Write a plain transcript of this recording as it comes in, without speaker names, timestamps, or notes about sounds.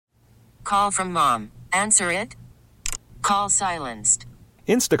Call from mom. Answer it. Call silenced.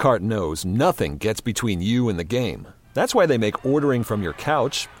 Instacart knows nothing gets between you and the game. That's why they make ordering from your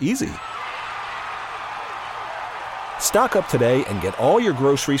couch easy. Stock up today and get all your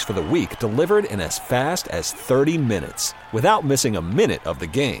groceries for the week delivered in as fast as 30 minutes without missing a minute of the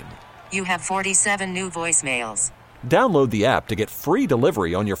game. You have 47 new voicemails. Download the app to get free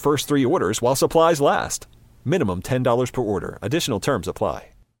delivery on your first 3 orders while supplies last. Minimum $10 per order. Additional terms apply.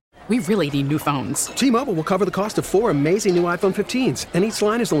 We really need new phones. T-Mobile will cover the cost of 4 amazing new iPhone 15s, and each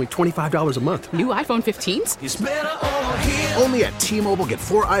line is only $25 a month. New iPhone 15s? It's better over here. Only at T-Mobile, get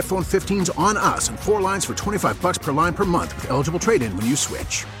 4 iPhone 15s on us and 4 lines for $25 per line per month with eligible trade-in when you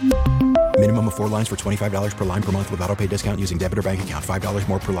switch. Minimum of 4 lines for $25 per line per month with autopay discount using debit or bank account. $5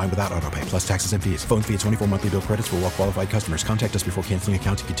 more per line without autopay, plus taxes and fees. Phone fee at 24 monthly bill credits for well-qualified customers. Contact us before canceling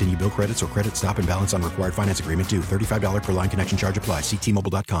account to continue bill credits or credit stop and balance on required finance agreement due. $35 per line connection charge applies. See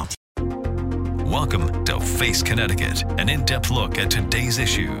T-Mobile.com. Welcome to Face Connecticut, an in-depth look at today's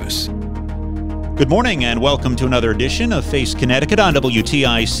issues. Good morning and welcome to another edition of Face Connecticut on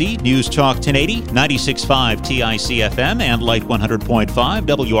WTIC News Talk 1080, 96.5 TIC FM and Light 100.5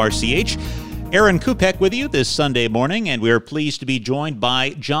 WRCH. Aaron Kupek with you this Sunday morning, and we are pleased to be joined by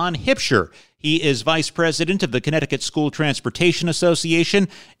John Hipsher. He is Vice President of the Connecticut School Transportation Association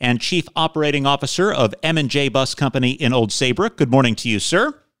and Chief Operating Officer of M&J Bus Company in Old Saybrook. Good morning to you,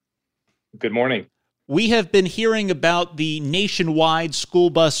 sir. Good morning. We have been hearing about the nationwide school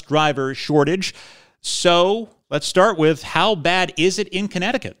bus driver shortage. So let's start with, how bad is it in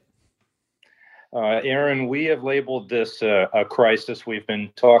Connecticut? Aaron, we have labeled this a crisis. We've been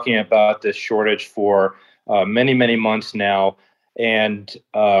talking about this shortage for many, many months now. And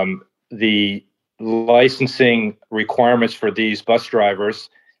the licensing requirements for these bus drivers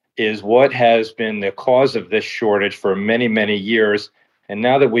is what has been the cause of this shortage for many, many years. And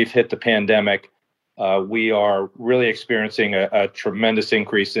now that we've hit the pandemic, we are really experiencing a tremendous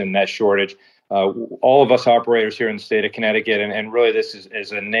increase in that shortage. All of us operators here in the state of Connecticut, and really this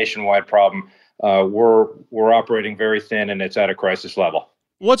is a nationwide problem. We're operating very thin, and it's at a crisis level.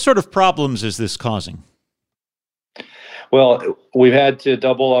 What sort of problems is this causing? Well, we've had to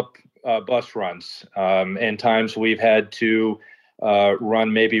double up bus runs. In times we've had to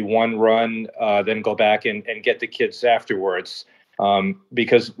run maybe one run, then go back and get the kids afterwards.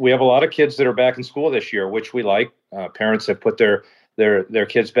 Because we have a lot of kids that are back in school this year, which we like. Parents have put their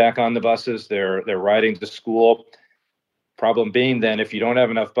kids back on the buses. They're riding to school. Problem being then, if you don't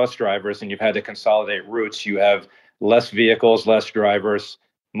have enough bus drivers and you've had to consolidate routes, you have less vehicles, less drivers,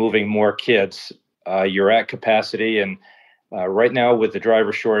 moving more kids. You're at capacity. And right now with the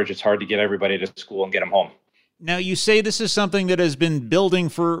driver shortage, it's hard to get everybody to school and get them home. Now, you say this is something that has been building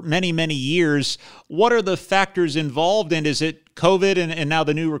for many, many years. What are the factors involved, and is it COVID and now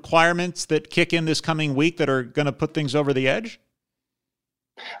the new requirements that kick in this coming week that are going to put things over the edge?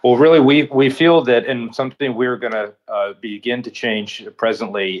 Well, really, we feel that, and something we're going to begin to change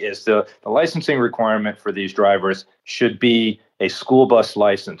presently, is the licensing requirement for these drivers should be a school bus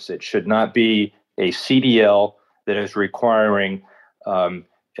license. It should not be a CDL that is requiring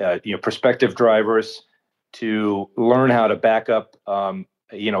prospective drivers to learn how to back up, a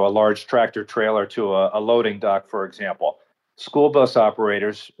large tractor trailer to a loading dock, for example. School bus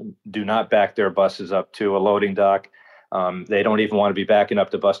operators do not back their buses up to a loading dock. They don't even want to be backing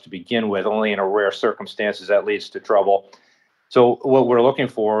up the bus to begin with. Only in a rare circumstances that leads to trouble. So what we're looking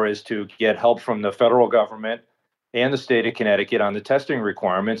for is to get help from the federal government and the state of Connecticut on the testing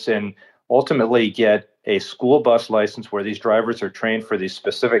requirements, and ultimately get a school bus license where these drivers are trained for these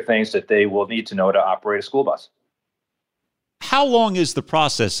specific things that they will need to know to operate a school bus. How long is the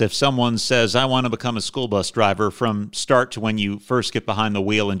process if someone says, I want to become a school bus driver, from start to when you first get behind the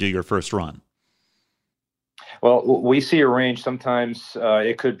wheel and do your first run? Well, we see a range. Sometimes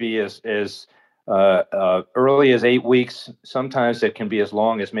it could be as early as 8 weeks. Sometimes it can be as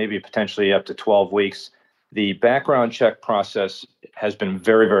long as maybe potentially up to 12 weeks. The background check process has been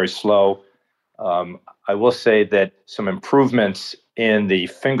very, very slow. I will say that some improvements in the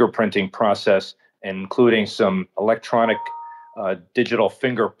fingerprinting process, including some electronic digital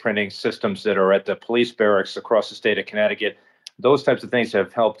fingerprinting systems that are at the police barracks across the state of Connecticut, those types of things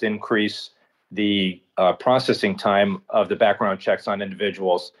have helped increase the processing time of the background checks on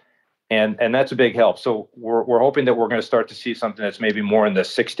individuals. And that's a big help. So we're hoping that we're going to start to see something that's maybe more in the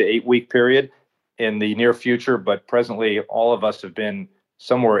 6 to 8 week period in the near future. But presently, all of us have been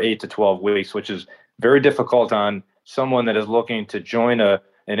somewhere 8 to 12 weeks, which is very difficult on someone that is looking to join an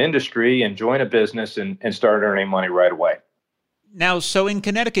industry and join a business and start earning money right away. Now, so in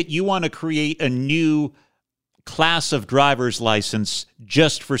Connecticut, you want to create a new class of driver's license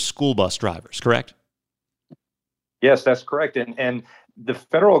just for school bus drivers, correct? Yes, that's correct. And the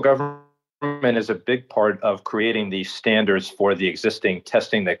federal government is a big part of creating these standards for the existing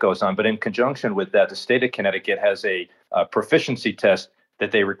testing that goes on. But in conjunction with that, the state of Connecticut has a proficiency test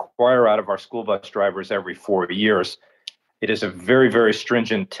that they require out of our school bus drivers every 4 years. It is a very, very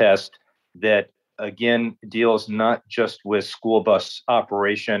stringent test that, again, deals not just with school bus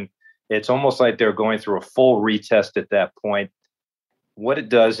operation. It's almost like they're going through a full retest at that point. What it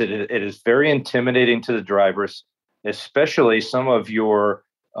does, it is very intimidating to the drivers, especially some of your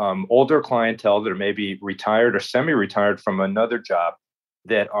older clientele that are maybe retired or semi-retired from another job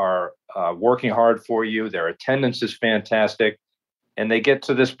that are working hard for you. Their attendance is fantastic. And they get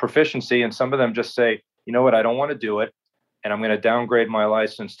to this proficiency, and some of them just say, you know what, I don't want to do it, and I'm going to downgrade my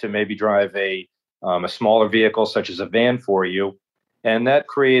license to maybe drive a smaller vehicle such as a van for you. And that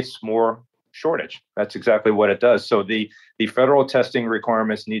creates more shortage. That's exactly what it does. So the federal testing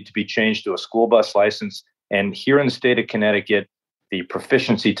requirements need to be changed to a school bus license. And here in the state of Connecticut, the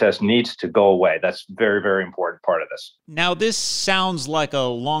proficiency test needs to go away. That's a very, very important part of this. Now, this sounds like a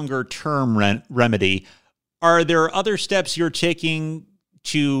longer-term remedy. Are there other steps you're taking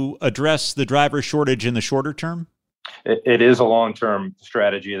to address the driver shortage in the shorter term? It is a long-term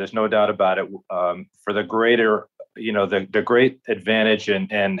strategy. There's no doubt about it. For the greater, the great advantage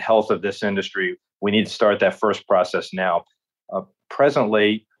and health of this industry, we need to start that first process now.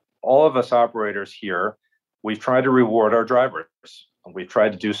 Presently, all of us operators here, we've tried to reward our drivers. We've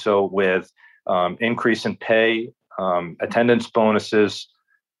tried to do so with increase in pay, attendance bonuses,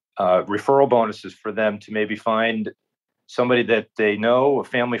 referral bonuses for them to maybe find somebody that they know, a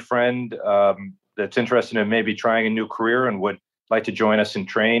family friend that's interested in maybe trying a new career and would like to join us and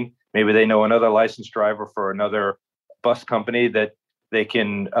train. Maybe they know another licensed driver for another bus company that they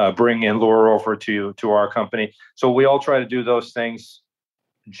can bring and lure over to our company. So we all try to do those things,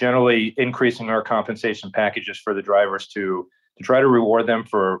 generally increasing our compensation packages for the drivers to try to reward them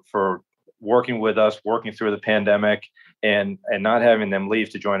for working with us, working through the pandemic, and not having them leave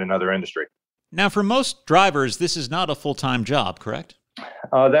to join another industry. Now, for most drivers, this is not a full-time job, correct?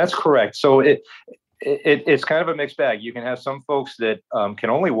 That's correct. So it's kind of a mixed bag. You can have some folks that can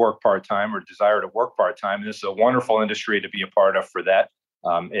only work part-time or desire to work part-time. This is a wonderful industry to be a part of for that.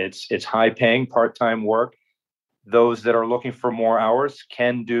 It's high-paying part-time work. Those that are looking for more hours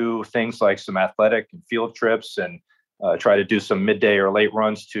can do things like some athletic and field trips and try to do some midday or late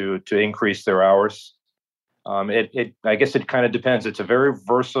runs to increase their hours. I guess it kind of depends. It's a very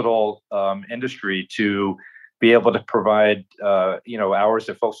versatile industry to be able to provide hours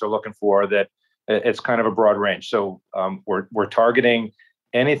that folks are looking for. That it's kind of a broad range. So we're targeting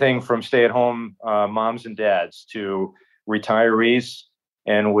anything from stay-at-home moms and dads to retirees.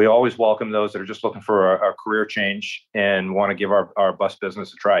 And we always welcome those that are just looking for a career change and want to give our bus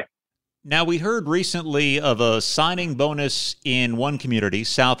business a try. Now, we heard recently of a signing bonus in one community,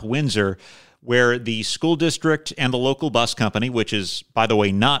 South Windsor, where the school district and the local bus company, which is, by the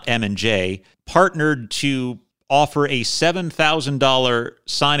way, not M&J, partnered to offer a $7,000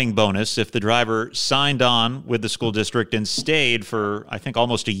 signing bonus if the driver signed on with the school district and stayed for, I think,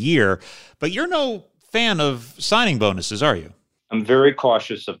 almost a year. But you're no fan of signing bonuses, are you? I'm very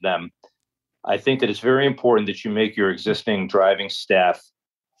cautious of them. I think that it's very important that you make your existing driving staff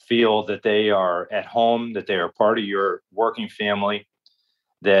feel that they are at home, that they are part of your working family,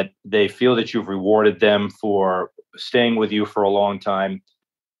 that they feel that you've rewarded them for staying with you for a long time.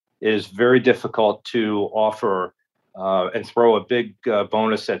 It is very difficult to offer and throw a big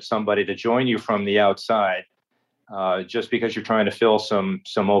bonus at somebody to join you from the outside just because you're trying to fill some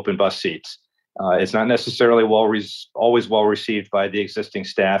open bus seats. It's not necessarily always well received by the existing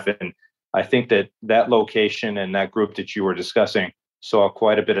staff. And I think that location and that group that you were discussing saw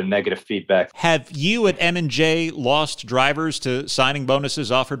quite a bit of negative feedback. Have you at M&J lost drivers to signing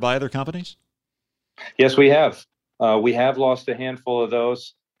bonuses offered by other companies? Yes, we have. We have lost a handful of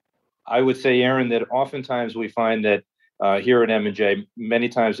those. I would say, Aaron, that oftentimes we find that here at M&J, many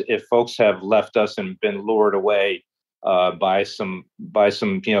times if folks have left us and been lured away by some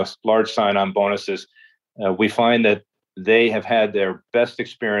large sign-on bonuses, we find that they have had their best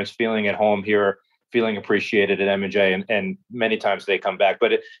experience feeling at home here, feeling appreciated at M&J, and many times they come back.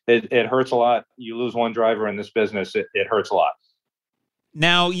 But it hurts a lot. You lose one driver in this business, it hurts a lot.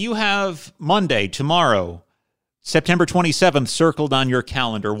 Now, you have Monday, tomorrow, September 27th, circled on your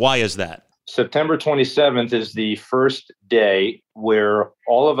calendar. Why is that? September 27th is the first day where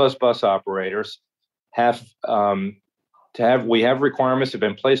all of us bus operators have we have requirements that have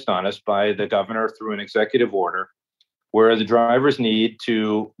been placed on us by the governor through an executive order where the drivers need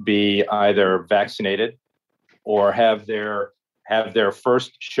to be either vaccinated or have their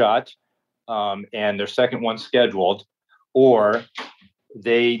first shot and their second one scheduled, or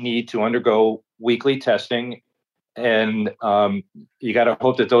they need to undergo weekly testing. And you got to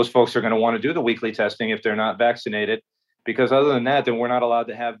hope that those folks are going to want to do the weekly testing if they're not vaccinated, because other than that, then we're not allowed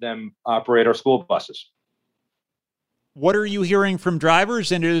to have them operate our school buses. What are you hearing from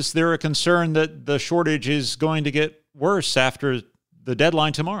drivers, and is there a concern that the shortage is going to get worse after the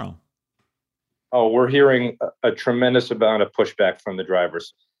deadline tomorrow? Oh, we're hearing a tremendous amount of pushback from the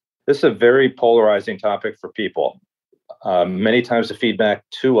drivers. This is a very polarizing topic for people. Many times the feedback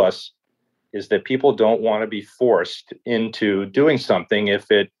to us is that people don't want to be forced into doing something if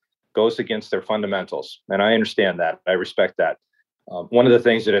it goes against their fundamentals. And I understand that. I respect that. One of the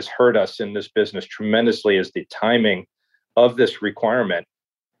things that has hurt us in this business tremendously is the timing of this requirement.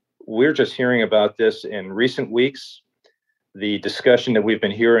 We're just hearing about this in recent weeks. The discussion that we've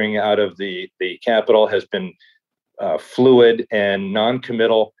been hearing out of the Capitol has been fluid and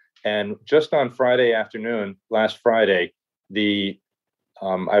non-committal. And just on Friday afternoon, last Friday,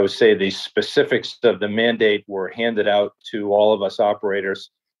 I would say the specifics of the mandate were handed out to all of us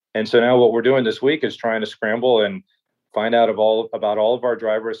operators. And so now what we're doing this week is trying to scramble and find out about all of our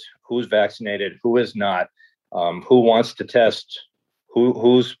drivers, who's vaccinated, who is not, who wants to test,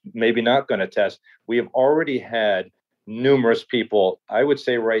 who's maybe not going to test. We have already had numerous people. I would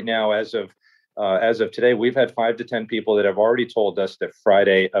say right now, as of today, we've had 5 to 10 people that have already told us that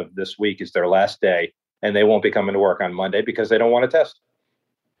Friday of this week is their last day, and they won't be coming to work on Monday because they don't want to test.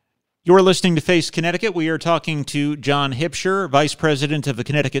 You're listening to Face Connecticut. We are talking to John Hipsher, Vice President of the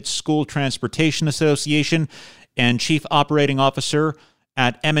Connecticut School Transportation Association and Chief Operating Officer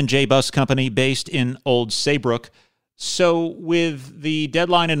at M&J Bus Company based in Old Saybrook. So with the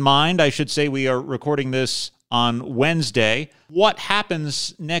deadline in mind, I should say we are recording this on Wednesday. What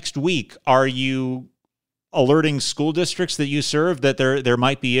happens next week? Are you alerting school districts that you serve that there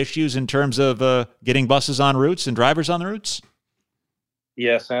might be issues in terms of getting buses on routes and drivers on the routes?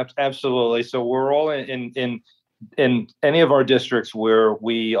 Yes, absolutely. So we're all in any of our districts where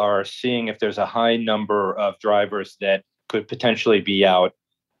we are seeing if there's a high number of drivers that could potentially be out.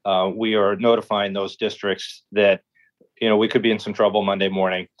 We are notifying those districts that, we could be in some trouble Monday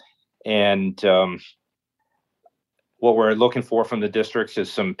morning. And what we're looking for from the districts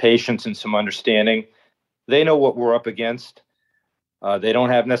is some patience and some understanding. They know what we're up against. They don't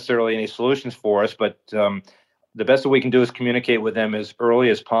have necessarily any solutions for us, but the best that we can do is communicate with them as early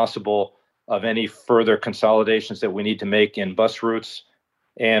as possible of any further consolidations that we need to make in bus routes.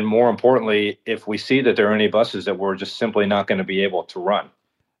 And more importantly, if we see that there are any buses that we're just simply not going to be able to run.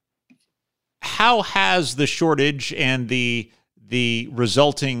 How has the shortage and the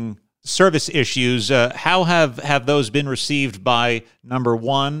resulting service issues, how have those been received by, number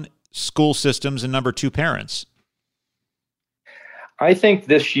one, school systems, and number two, parents? I think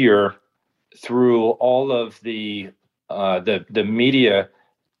this year, through all of the media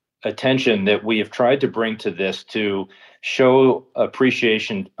attention that we have tried to bring to this to show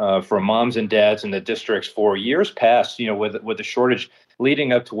appreciation for moms and dads in the districts for years past, with the shortage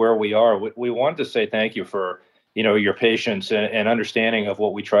leading up to where we are, we wanted to say thank you for, your patience and understanding of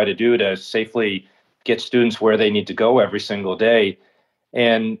what we try to do to safely get students where they need to go every single day.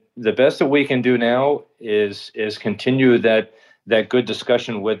 And the best that we can do now is continue that good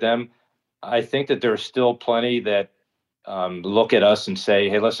discussion with them. I think that there's still plenty that look at us and say,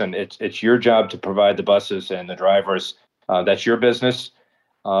 hey, listen, it's your job to provide the buses and the drivers. That's your business.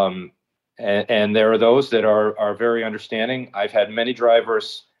 And there are those that are very understanding. I've had many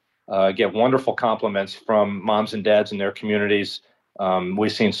drivers get wonderful compliments from moms and dads in their communities.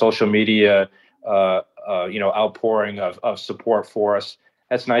 We've seen social media, outpouring of support for us.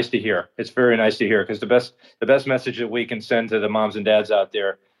 That's nice to hear. It's very nice to hear, because the best message that we can send to the moms and dads out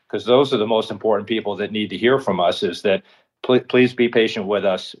there, because those are the most important people that need to hear from us, is that please be patient with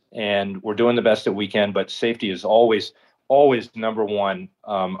us, and we're doing the best that we can, but safety is always number one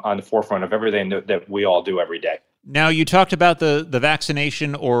on the forefront of everything that we all do every day. Now, you talked about the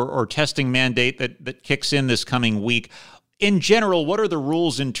vaccination or testing mandate that kicks in this coming week. In general, what are the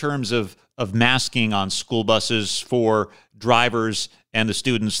rules in terms of masking on school buses for drivers and the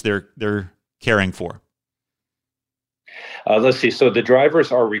students they're caring for? Let's see. So the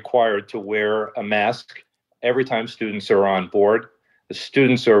drivers are required to wear a mask every time students are on board. The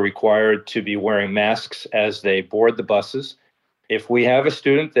students are required to be wearing masks as they board the buses. If we have a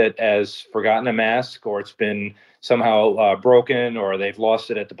student that has forgotten a mask, or it's been somehow broken, or they've lost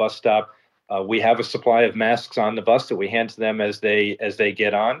it at the bus stop, we have a supply of masks on the bus that we hand to them as they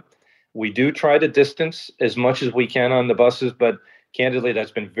get on. We do try to distance as much as we can on the buses, but candidly,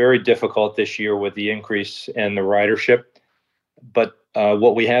 that's been very difficult this year with the increase in the ridership. But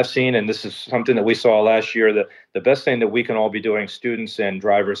what we have seen, and this is something that we saw last year, the best thing that we can all be doing, students and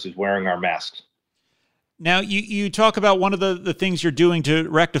drivers, is wearing our masks. Now, you talk about one of the things you're doing to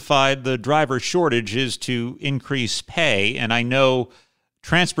rectify the driver shortage is to increase pay. And I know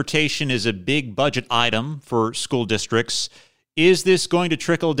transportation is a big budget item for school districts. Is this going to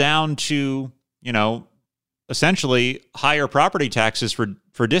trickle down to, essentially higher property taxes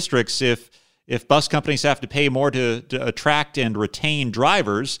for districts if bus companies have to pay more to attract and retain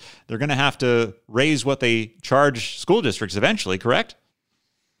drivers? They're going to have to raise what they charge school districts eventually, correct?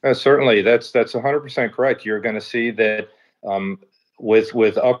 Certainly, that's 100% correct. You're going to see that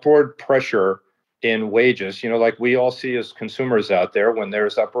with upward pressure in wages, like we all see as consumers out there, when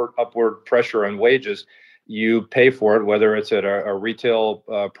there's upward pressure in wages, you pay for it, whether it's at a retail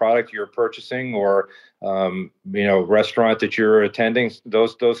product you're purchasing or restaurant that you're attending,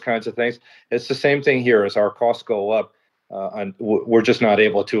 those kinds of things. It's the same thing here. As our costs go up, and we're just not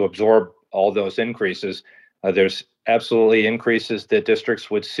able to absorb all those increases. There's absolutely increases that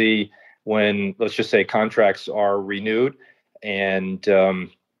districts would see when, let's just say, contracts are renewed, and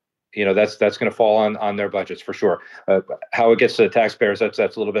that's going to fall on their budgets for sure. How it gets to the taxpayers, that's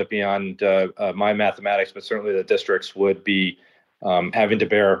a little bit beyond my mathematics, but certainly the districts would be having to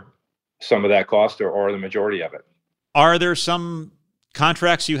bear some of that cost or the majority of it. Are there some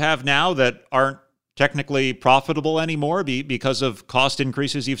contracts you have now that aren't technically profitable anymore because of cost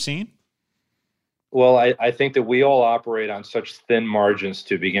increases you've seen? Well, I think that we all operate on such thin margins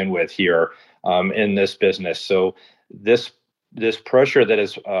to begin with here in this business. So this pressure that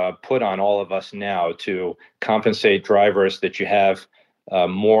is put on all of us now to compensate drivers that you have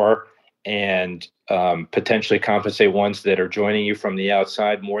more and potentially compensate ones that are joining you from the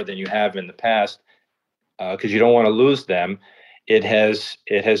outside more than you have in the past, because you don't want to lose them. It has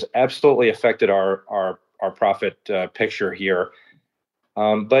absolutely affected our profit picture here.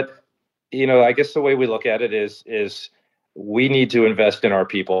 But I guess the way we look at it is we need to invest in our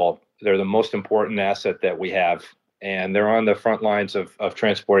people. They're the most important asset that we have, and they're on the front lines of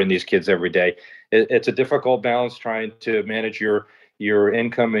transporting these kids every day. It's a difficult balance trying to manage your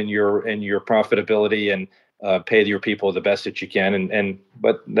income and your profitability and pay your people the best that you can.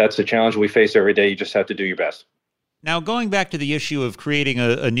 But that's a challenge we face every day. You just have to do your best. Now, going back to the issue of creating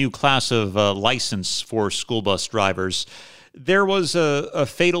a new class of license for school bus drivers, there was a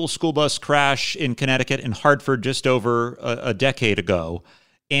fatal school bus crash in Connecticut in Hartford just over a decade ago.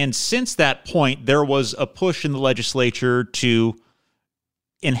 And since that point, there was a push in the legislature to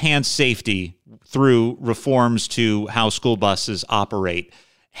enhance safety through reforms to how school buses operate.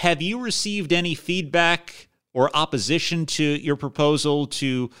 Have you received any feedback or opposition to your proposal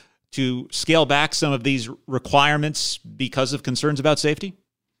to scale back some of these requirements because of concerns about safety?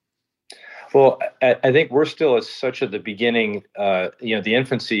 Well, I think we're still at such at the beginning, the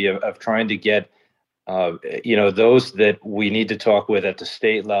infancy of trying to get, those that we need to talk with at the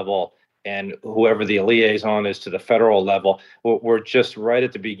state level and whoever the liaison is to the federal level. We're just right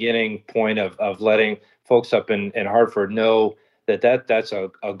at the beginning point of letting folks up in Hartford know that's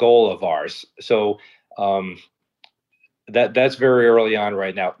a goal of ours. So that's very early on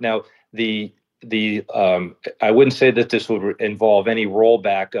right now. Now, I wouldn't say that this would involve any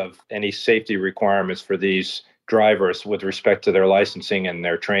rollback of any safety requirements for these drivers with respect to their licensing and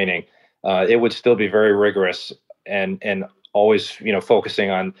their training. It would still be very rigorous and always, focusing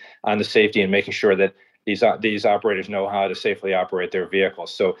on the safety and making sure that these operators know how to safely operate their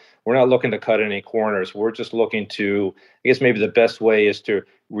vehicles. So we're not looking to cut any corners. We're just looking to, I guess maybe the best way is to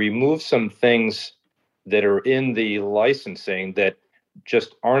remove some things that are in the licensing that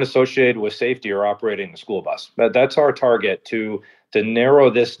just aren't associated with safety or operating the school bus. That's our target, to narrow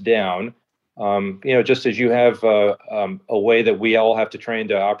this down. Just as you have a way that we all have to train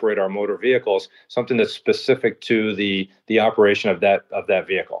to operate our motor vehicles, something that's specific to the operation of that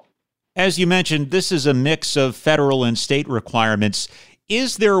vehicle. As you mentioned, this is a mix of federal and state requirements.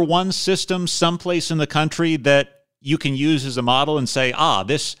 Is there one system someplace in the country that you can use as a model and say,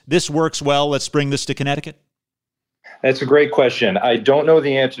 this works well, let's bring this to Connecticut? That's a great question. I don't know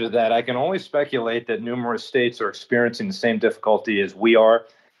the answer to that. I can only speculate that numerous states are experiencing the same difficulty as we are,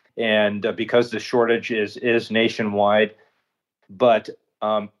 and because the shortage is nationwide. But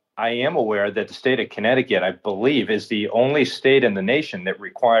I am aware that the state of Connecticut, I believe, is the only state in the nation that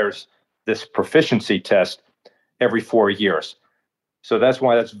requires this proficiency test every 4 years. So that's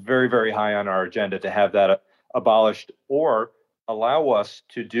why that's very, very high on our agenda to have that abolished, or allow us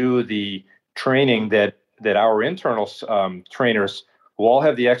to do the training that our internal trainers, who all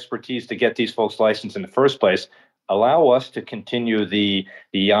have the expertise to get these folks licensed in the first place, allow us to continue the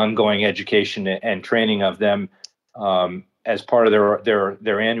ongoing education and training of them as part of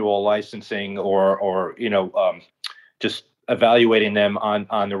their annual licensing or just evaluating them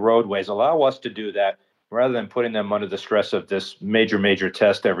on the roadways. Allow us to do that rather than putting them under the stress of this major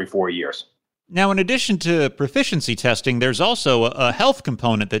test every 4 years. Now, in addition to proficiency testing, there's also a health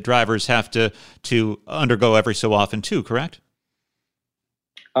component that drivers have to undergo every so often too, correct?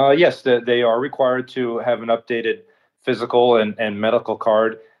 Yes, they are required to have an updated physical and medical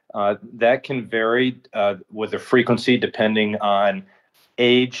card. That can vary with the frequency depending on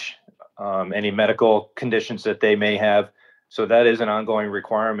age, any medical conditions that they may have. So that is an ongoing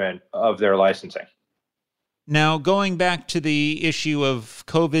requirement of their licensing. Now, going back to the issue of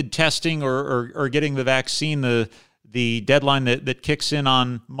COVID testing or getting the vaccine, the deadline that kicks in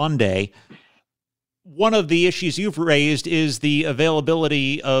on Monday, one of the issues you've raised is the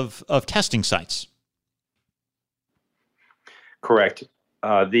availability of testing sites. Correct.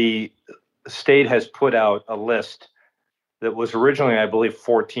 The state has put out a list that was originally, I believe,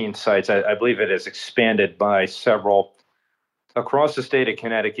 14 sites. I believe it has expanded by several across the state of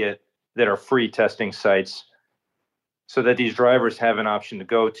Connecticut that are free testing sites, so that these drivers have an option to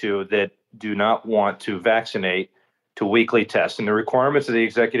go to that do not want to vaccinate to weekly tests. And the requirements of the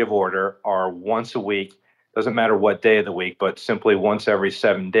executive order are once a week, doesn't matter what day of the week, but simply once every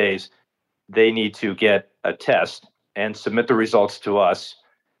 7 days, they need to get a test and submit the results to us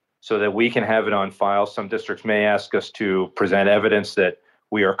so that we can have it on file. Some districts may ask us to present evidence that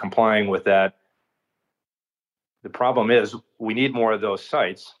we are complying with that. The problem is we need more of those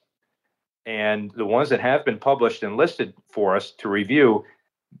sites. And the ones that have been published and listed for us to review,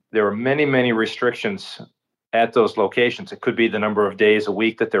 there are many restrictions at those locations. It could be the number of days a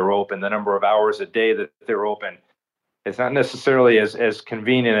week that they're open, the number of hours a day that they're open. It's not necessarily as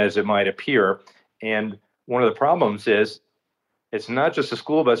convenient as it might appear. And one of the problems is it's not just the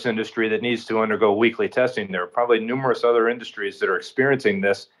school bus industry that needs to undergo weekly testing. There are probably numerous other industries that are experiencing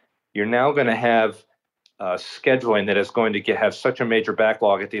this. You're now going to have scheduling that is going to have such a major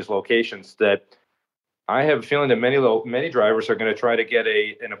backlog at these locations that I have a feeling that many drivers are going to try to get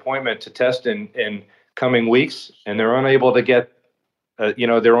an appointment to test in coming weeks, and they're unable to get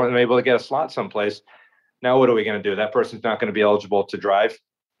a slot someplace. Now, what are we going to do? That person's not going to be eligible to drive.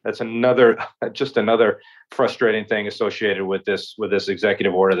 That's another frustrating thing associated with this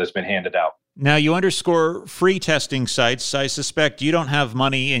executive order that's been handed out. Now, you underscore free testing sites. I suspect you don't have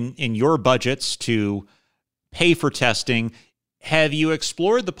money in your budgets to pay for testing. Have you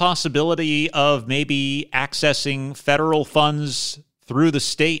explored the possibility of maybe accessing federal funds through the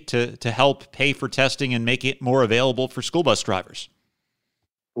state to help pay for testing and make it more available for school bus drivers?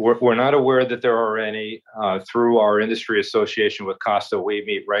 We're not aware that there are any. Through our industry association with COSTA, we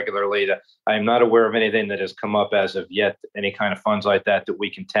meet regularly. I am not aware of anything that has come up as of yet, any kind of funds like that we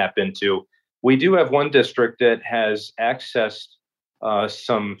can tap into. We do have one district that has accessed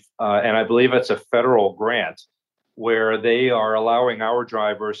some, and I believe it's a federal grant, where they are allowing our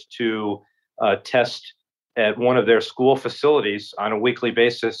drivers to test at one of their school facilities on a weekly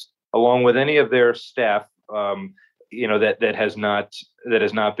basis, along with any of their staff, that has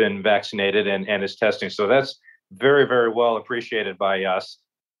not been vaccinated and is testing. So that's very well appreciated by us.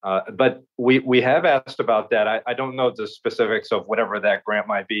 But we have asked about that. I don't know the specifics of whatever that grant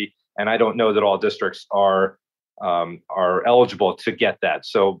might be, and I don't know that all districts are eligible to get that.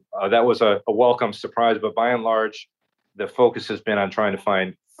 So that was a welcome surprise. But by and large, the focus has been on trying to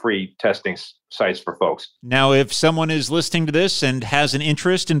find free testing sites for folks. Now, if someone is listening to this and has an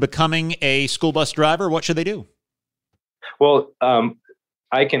interest in becoming a school bus driver, what should they do? Well,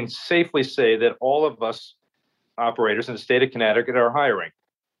 I can safely say that all of us operators in the state of Connecticut are hiring.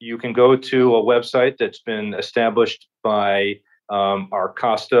 You can go to a website that's been established by our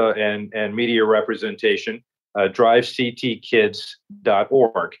COSTA and media representation,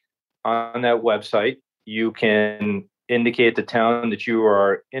 drivectkids.org. On that website, you can indicate the town that you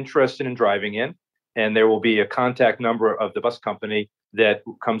are interested in driving in, and there will be a contact number of the bus company that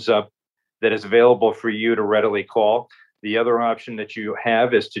comes up that is available for you to readily call. The other option that you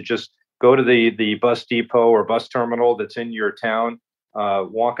have is to just go to the bus depot or bus terminal that's in your town,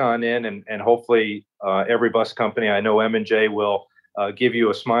 walk on in, and hopefully every bus company, I know M&J, will give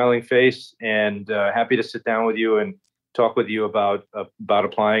you a smiling face and happy to sit down with you and talk with you about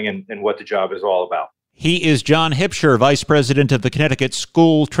applying and what the job is all about. He is John Hipsher, Vice President of the Connecticut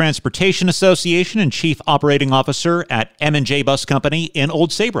School Transportation Association and Chief Operating Officer at M&J Bus Company in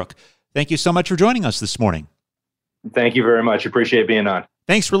Old Saybrook. Thank you so much for joining us this morning. Thank you very much. Appreciate being on.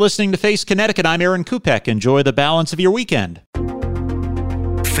 Thanks for listening to Face Connecticut. I'm Aaron Kupek. Enjoy the balance of your weekend.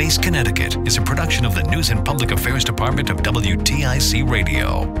 Face Connecticut is a production of the News and Public Affairs Department of WTIC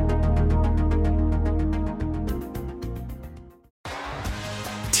Radio.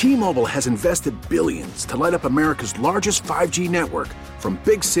 T-Mobile has invested billions to light up America's largest 5G network, from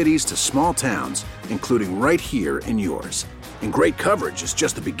big cities to small towns, including right here in yours. And great coverage is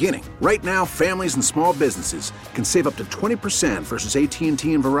just the beginning. Right now, families and small businesses can save up to 20% versus AT&T and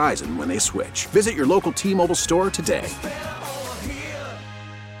Verizon when they switch. Visit your local T-Mobile store today.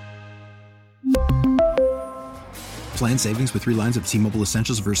 Plan savings with 3 lines of T-Mobile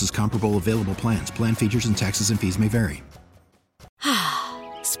Essentials versus comparable available plans. Plan features and taxes and fees may vary.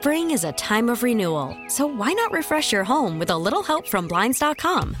 Spring is a time of renewal, so why not refresh your home with a little help from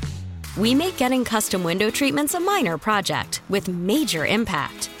Blinds.com? We make getting custom window treatments a minor project with major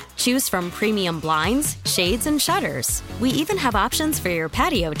impact. Choose from premium blinds, shades, and shutters. We even have options for your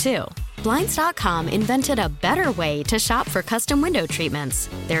patio, too. Blinds.com invented a better way to shop for custom window treatments.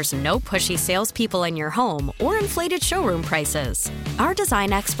 There's no pushy salespeople in your home or inflated showroom prices. Our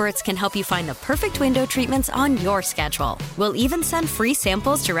design experts can help you find the perfect window treatments on your schedule. We'll even send free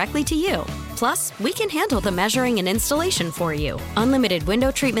samples directly to you. Plus, we can handle the measuring and installation for you. Unlimited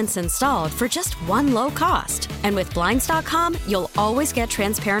window treatments installed for just one low cost. And with Blinds.com, you'll always get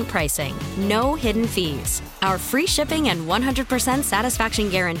transparent pricing. No hidden fees. Our free shipping and 100% satisfaction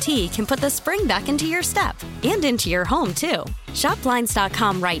guarantee can put the spring back into your step and into your home, too. Shop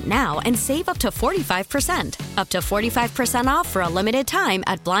Blinds.com right now and save up to 45%. Up to 45% off for a limited time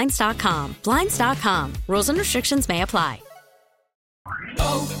at Blinds.com. Blinds.com. Rules and restrictions may apply.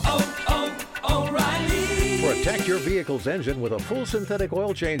 O'Reilly. Protect your vehicle's engine with a full synthetic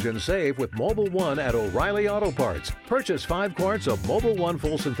oil change and save with Mobil 1 at O'Reilly Auto Parts. Purchase 5 quarts of Mobil 1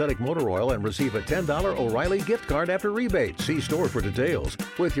 full synthetic motor oil and receive a $10 O'Reilly gift card after rebate. See store for details.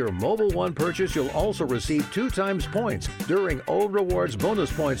 With your Mobil 1 purchase, you'll also receive 2 times points during O Rewards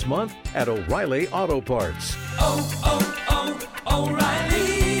Bonus Points Month at O'Reilly Auto Parts. O'Reilly